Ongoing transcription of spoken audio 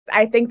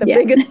I think the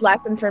biggest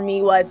lesson for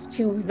me was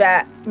to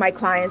vet my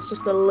clients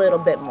just a little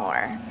bit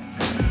more.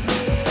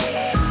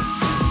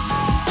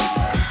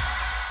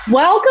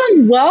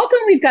 Welcome, welcome.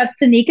 We've got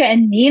Stanika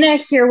and Nina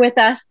here with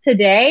us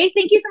today.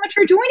 Thank you so much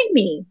for joining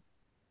me.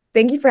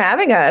 Thank you for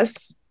having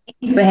us.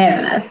 Thanks for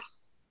having us.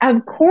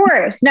 Of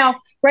course. Now,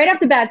 right off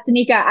the bat,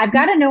 Stanika, I've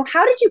got to know,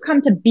 how did you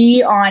come to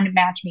be on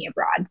Match Me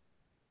Abroad?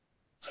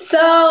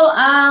 So,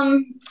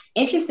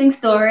 interesting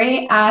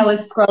story. I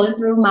was scrolling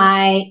through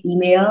my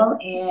email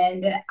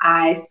and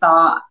I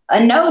saw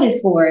a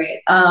notice for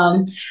it.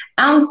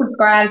 I'm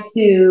subscribed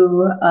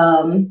to,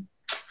 I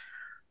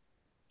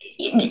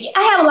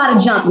have a lot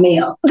of junk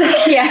mail.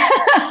 Yeah.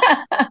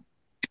 A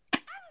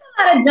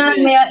lot of junk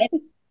mail.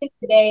 And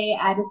today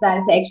I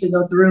decided to actually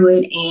go through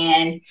it.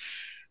 And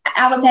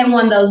I was having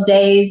one of those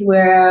days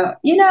where,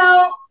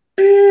 let's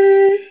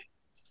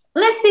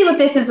see what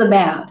this is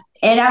about.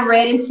 And I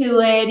read into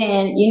it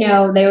and,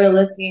 they were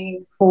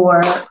looking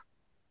for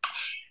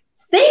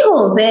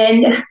singles.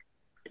 And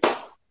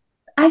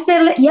I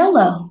said,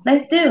 YOLO,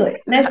 let's do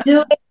it. Let's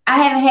do it.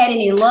 I haven't had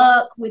any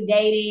luck with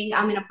dating.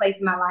 I'm in a place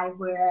in my life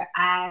where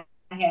I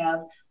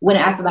have went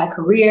after my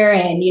career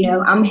and,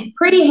 I'm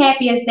pretty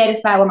happy and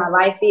satisfied with my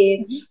life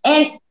is.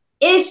 And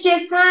it's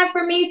just time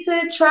for me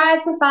to try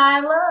to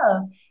find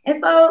love.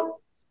 And so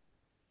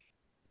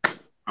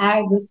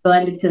I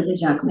responded to the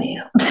junk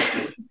mail.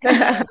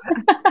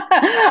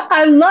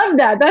 I love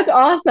that. That's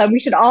awesome. We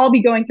should all be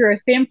going through our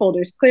spam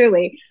folders,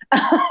 clearly.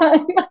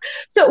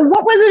 So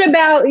what was it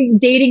about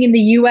dating in the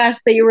US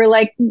that you were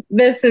like,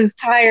 this is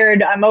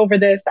tired, I'm over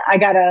this, I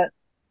gotta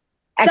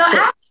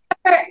exit?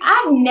 So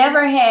I've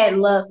never had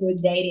luck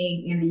with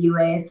dating in the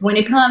US. When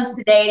it comes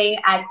to dating,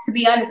 to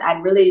be honest, I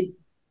really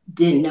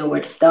didn't know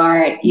where to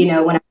start.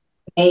 When I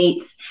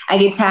dates, I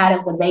get tired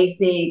of the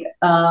basic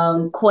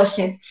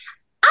questions.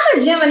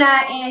 I'm a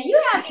Gemini, and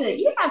you have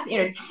to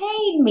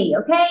entertain me,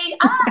 okay?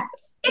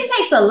 It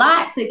takes a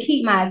lot to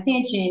keep my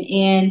attention,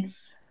 and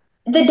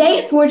the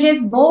dates were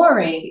just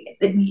boring.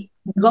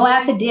 Go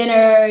out to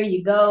dinner,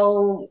 you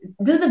go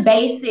do the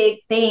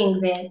basic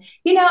things, and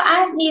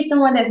I need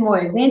someone that's more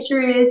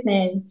adventurous,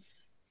 and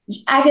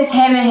I just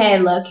haven't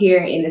had luck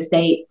here in the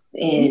States,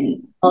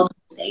 in multiple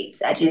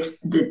states.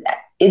 The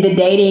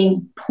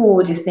dating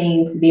pool just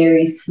seems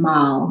very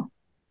small.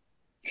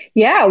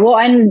 Yeah, well,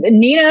 and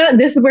Nina,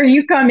 this is where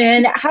you come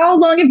in. How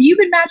long have you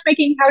been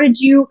matchmaking? How did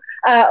you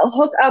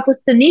hook up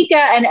with Stanika,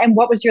 and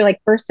what was your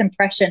first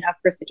impression of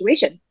her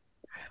situation?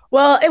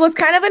 Well, it was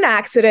kind of an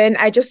accident.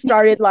 I just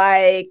started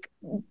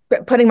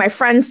putting my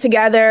friends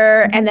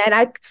together, and then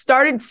I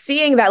started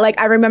seeing that.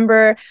 I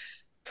remember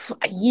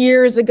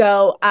years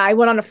ago, I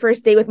went on a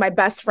first date with my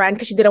best friend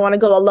because she didn't want to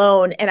go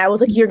alone, and I was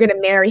like, "You're gonna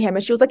marry him,"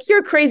 and she was like,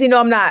 "You're crazy." No,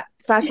 I'm not.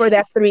 Fast forward, they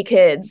have 3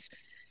 kids.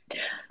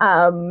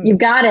 You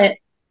got it.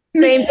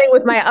 Same thing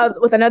with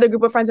with another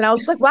group of friends, and I was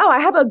just like, "Wow, I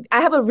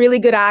have a really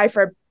good eye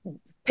for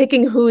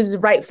picking who's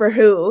right for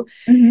who."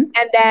 And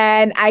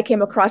then I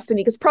came across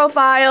Stanika's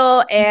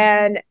profile,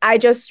 and I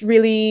just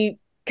really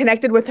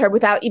connected with her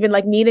without even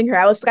meeting her.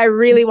 I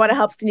really want to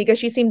help Stanika.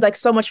 She seemed like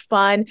so much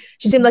fun.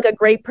 She seemed like a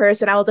great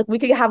person. I was like, we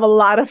could have a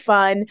lot of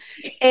fun,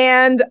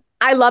 and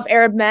I love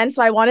Arab men,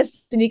 so I wanted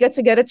Stanika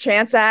to get a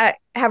chance at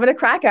having a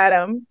crack at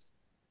him.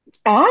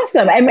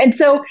 Awesome. And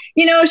so,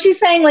 she's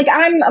saying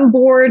I'm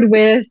bored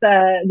with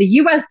the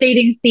US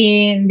dating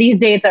scene. These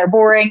dates are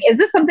boring. Is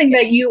this something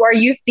that you are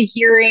used to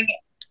hearing?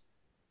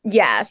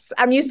 Yes,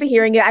 I'm used to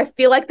hearing it. I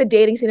feel like the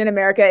dating scene in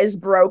America is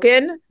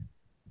broken.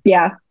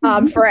 Yeah.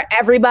 For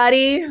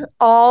everybody,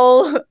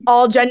 all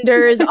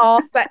genders,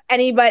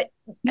 anybody,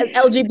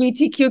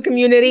 LGBTQ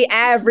community,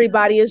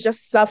 everybody is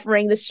just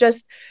suffering.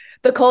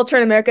 The culture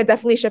in America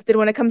definitely shifted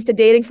when it comes to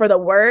dating for the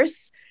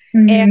worse.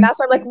 And that's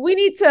why I'm like, we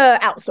need to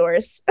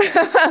outsource.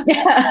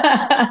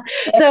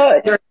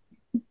 So,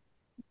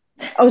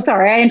 oh,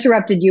 sorry, I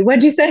interrupted you.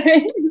 What'd you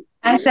say?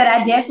 I said,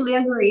 I definitely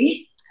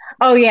agree.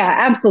 Oh, yeah,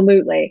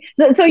 absolutely.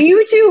 So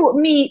you two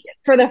meet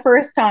for the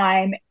first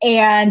time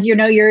and,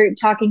 you're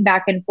talking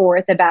back and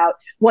forth about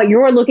what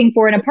you're looking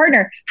for in a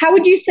partner. How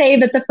would you say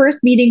that the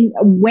first meeting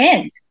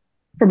went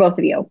for both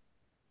of you?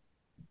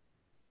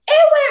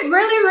 It went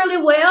really,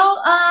 really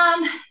well.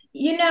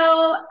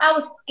 I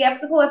was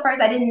skeptical at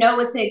first. I didn't know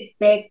what to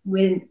expect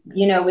with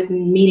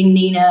meeting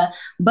Nina.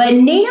 But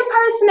Nina's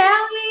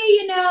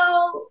personality,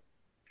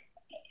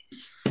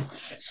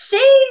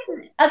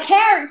 she's a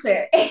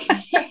character.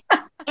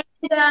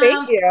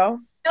 Thank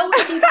you.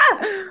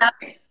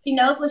 She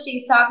knows what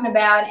she's talking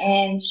about,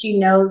 and she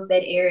knows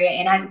that area.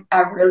 And I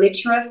really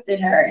trusted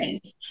her.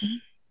 And,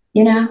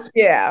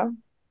 Yeah.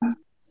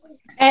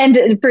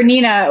 And for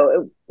Nina,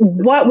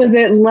 what was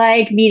it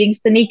like meeting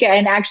Stanika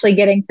and actually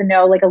getting to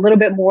know a little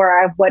bit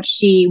more of what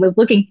she was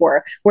looking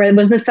for? Or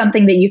was this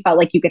something that you felt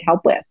like you could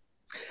help with?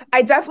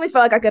 I definitely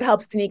felt like I could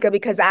help Stanika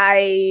because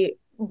I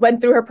went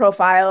through her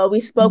profile.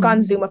 We spoke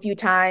on Zoom a few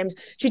times.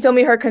 She told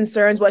me her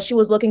concerns, what she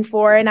was looking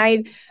for. And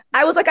I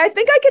was like, I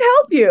think I could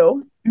help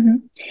you.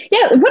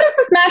 Yeah. What does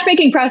this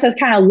matchmaking process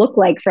kind of look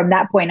like from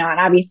that point on?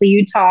 Obviously,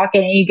 you talk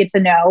and you get to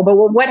know, but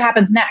what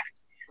happens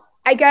next?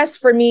 I guess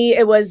for me,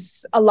 it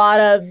was a lot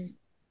of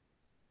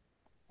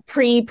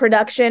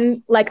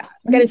pre-production, like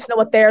getting to know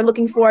what they're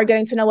looking for,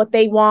 getting to know what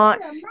they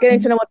want, getting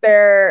to know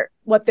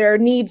what their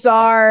needs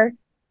are,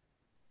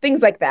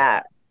 things like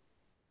that.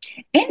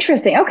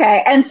 Interesting.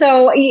 Okay. And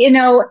so,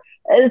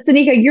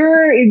 Stanika,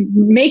 you're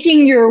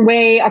making your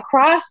way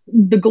across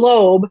the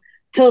globe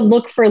to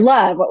look for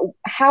love.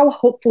 How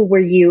hopeful were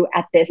you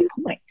at this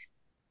point?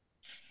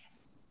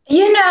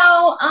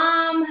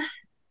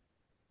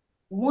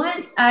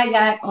 Once I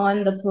got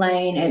on the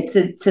plane and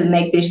to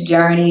make this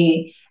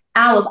journey,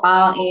 I was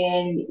all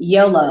in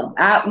YOLO.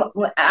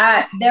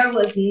 There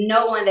was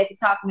no one that could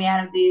talk me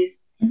out of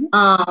this.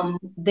 I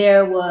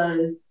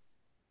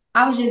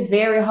was just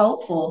very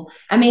hopeful.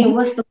 I mean,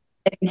 what's the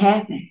worst that can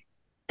happen?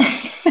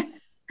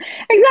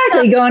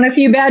 Exactly. Go on a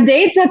few bad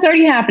dates. That's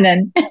already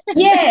happening.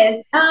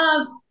 Yes.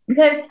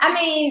 Because I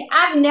mean,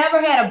 I've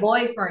never had a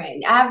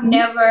boyfriend. I've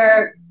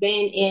never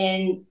been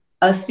in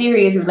a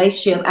serious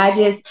relationship. I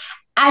just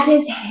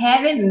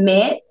haven't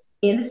met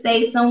in the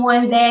States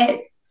someone that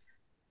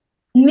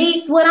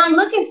meets what I'm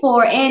looking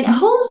for. And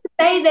who's to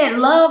say that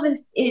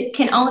it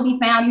can only be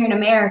found here in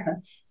America?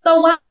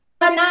 So why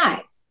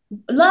not?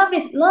 Love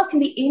can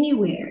be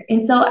anywhere.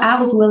 And so I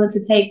was willing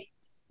to take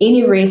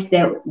any risk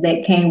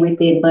that came with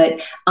it. But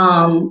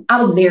I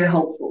was very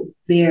hopeful,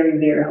 very,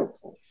 very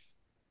hopeful.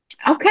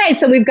 Okay,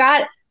 so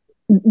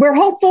we're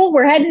hopeful,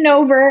 we're heading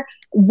over.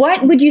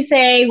 What would you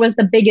say was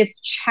the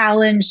biggest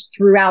challenge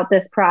throughout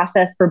this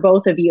process for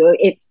both of you?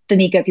 It's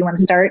Stanika, if you want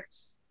to start.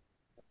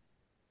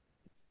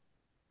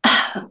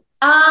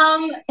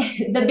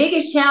 The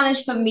biggest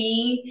challenge for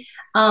me,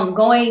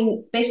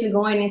 especially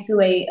going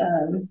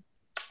into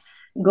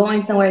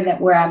going somewhere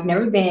where I've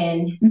never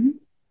been,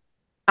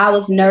 I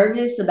was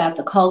nervous about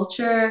the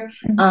culture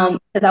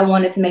because I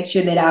wanted to make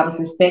sure that I was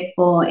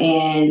respectful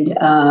and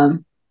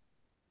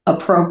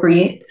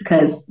appropriate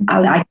because I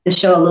like to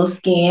show a little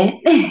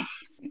skin.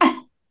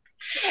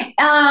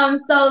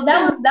 So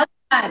that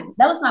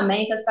was my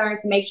main concern,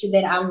 to make sure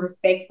that I'm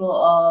respectful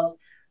of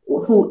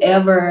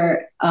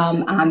whoever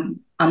I'm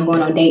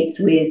going on dates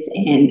with,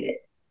 and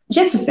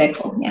just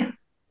respectful. Yeah.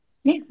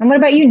 And what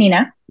about you,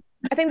 Nina?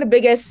 I think the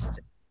biggest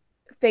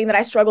thing that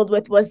I struggled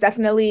with was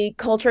definitely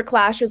culture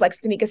clashes, like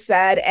Stanika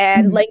said,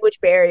 and language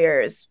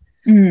barriers.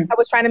 I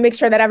was trying to make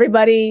sure that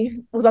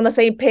everybody was on the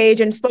same page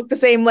and spoke the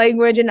same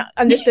language and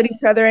understood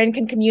each other and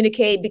can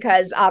communicate,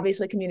 because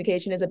obviously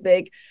communication is a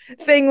big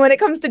thing when it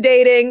comes to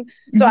dating.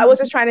 So I was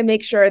just trying to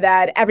make sure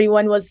that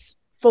everyone was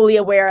fully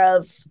aware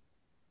of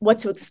what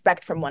to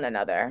expect from one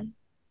another.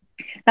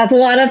 That's a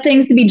lot of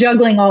things to be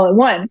juggling all at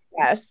once.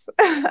 Yes.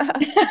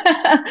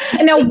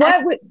 Now,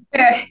 what would...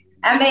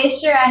 I made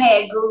sure I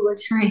had Google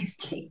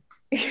Translate.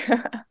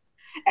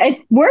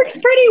 It works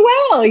pretty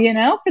well,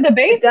 for the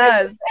basics. It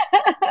does.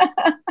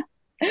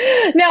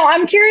 Now,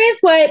 I'm curious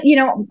what,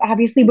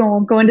 obviously we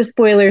won't go into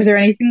spoilers or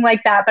anything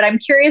like that, but I'm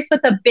curious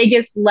what the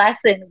biggest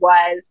lesson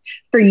was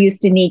for you,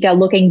 Stanika,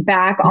 looking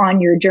back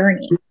on your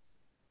journey.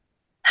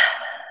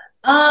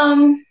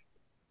 The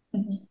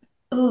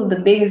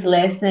biggest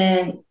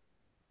lesson.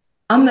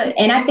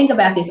 And I think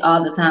about this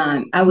all the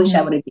time. I wish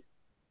I would have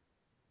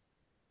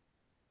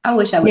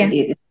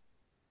did this.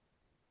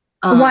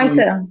 Why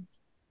so?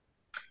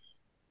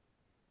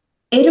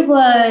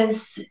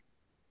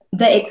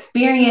 The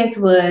experience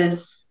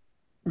was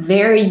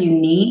very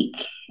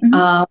unique.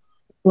 I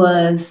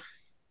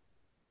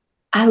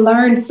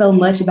learned so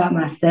much about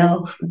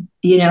myself.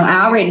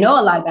 I already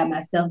know a lot about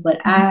myself, but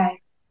I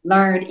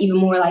learned even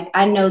more. Like,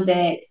 I know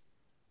that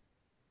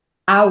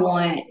I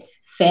want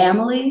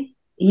family.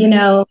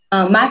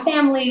 My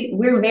family,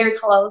 we're very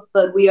close,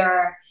 but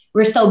we're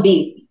so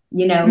busy.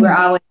 We're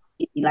always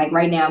busy. Like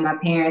right now, my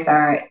parents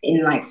are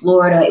in like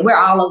Florida. We're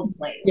all over the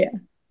place. Yeah.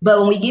 But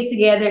when we get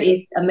together,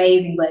 it's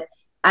amazing. But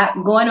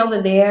going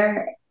over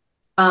there,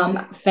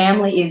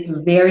 family is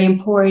very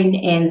important,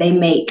 and they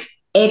make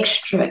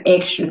extra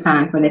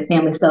time for their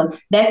family. So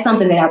that's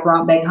something that I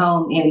brought back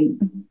home.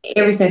 And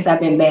ever since I've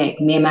been back,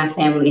 me and my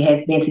family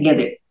has been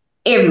together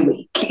every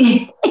week.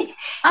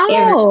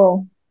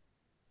 Oh,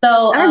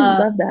 so I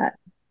love that.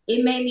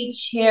 It made me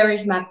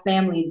cherish my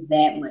family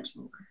that much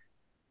more.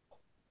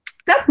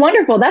 That's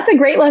wonderful. That's a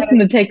great lesson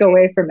to take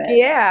away from it.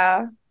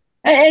 Yeah.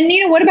 And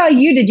Nina, what about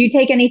you? Did you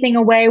take anything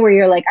away where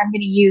you're like, I'm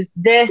going to use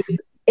this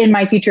in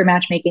my future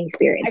matchmaking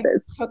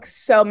experiences? I took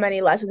so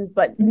many lessons,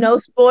 but no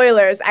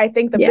spoilers. I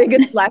think the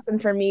biggest lesson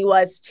for me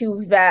was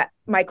to vet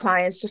my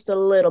clients just a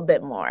little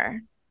bit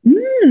more.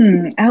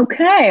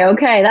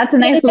 Okay. That's a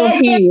nice little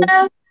tease. You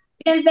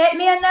didn't vet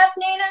me enough,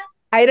 Nina?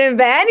 I didn't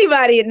vet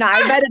anybody. No,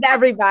 I vetted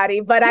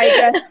everybody, but I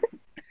just,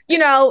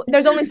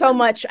 there's only so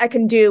much I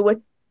can do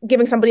with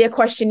giving somebody a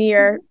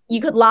questionnaire.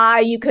 You could lie,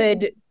 you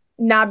could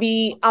not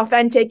be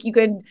authentic, you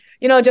could,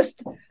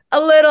 just a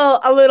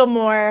little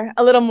more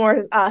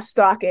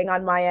stalking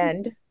on my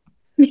end.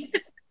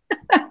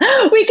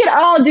 We could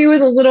all do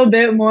with a little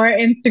bit more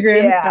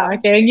Instagram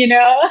stalking,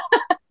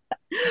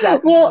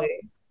 Definitely. Well,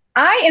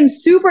 I am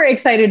super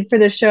excited for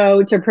the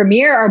show to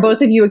premiere. Are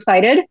both of you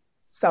excited?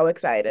 So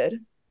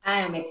excited.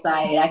 I am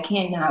excited. I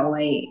cannot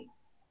wait.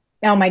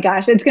 Oh my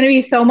gosh, it's going to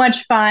be so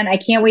much fun. I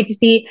can't wait to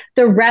see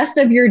the rest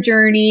of your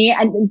journey.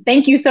 And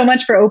thank you so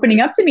much for opening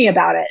up to me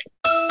about it.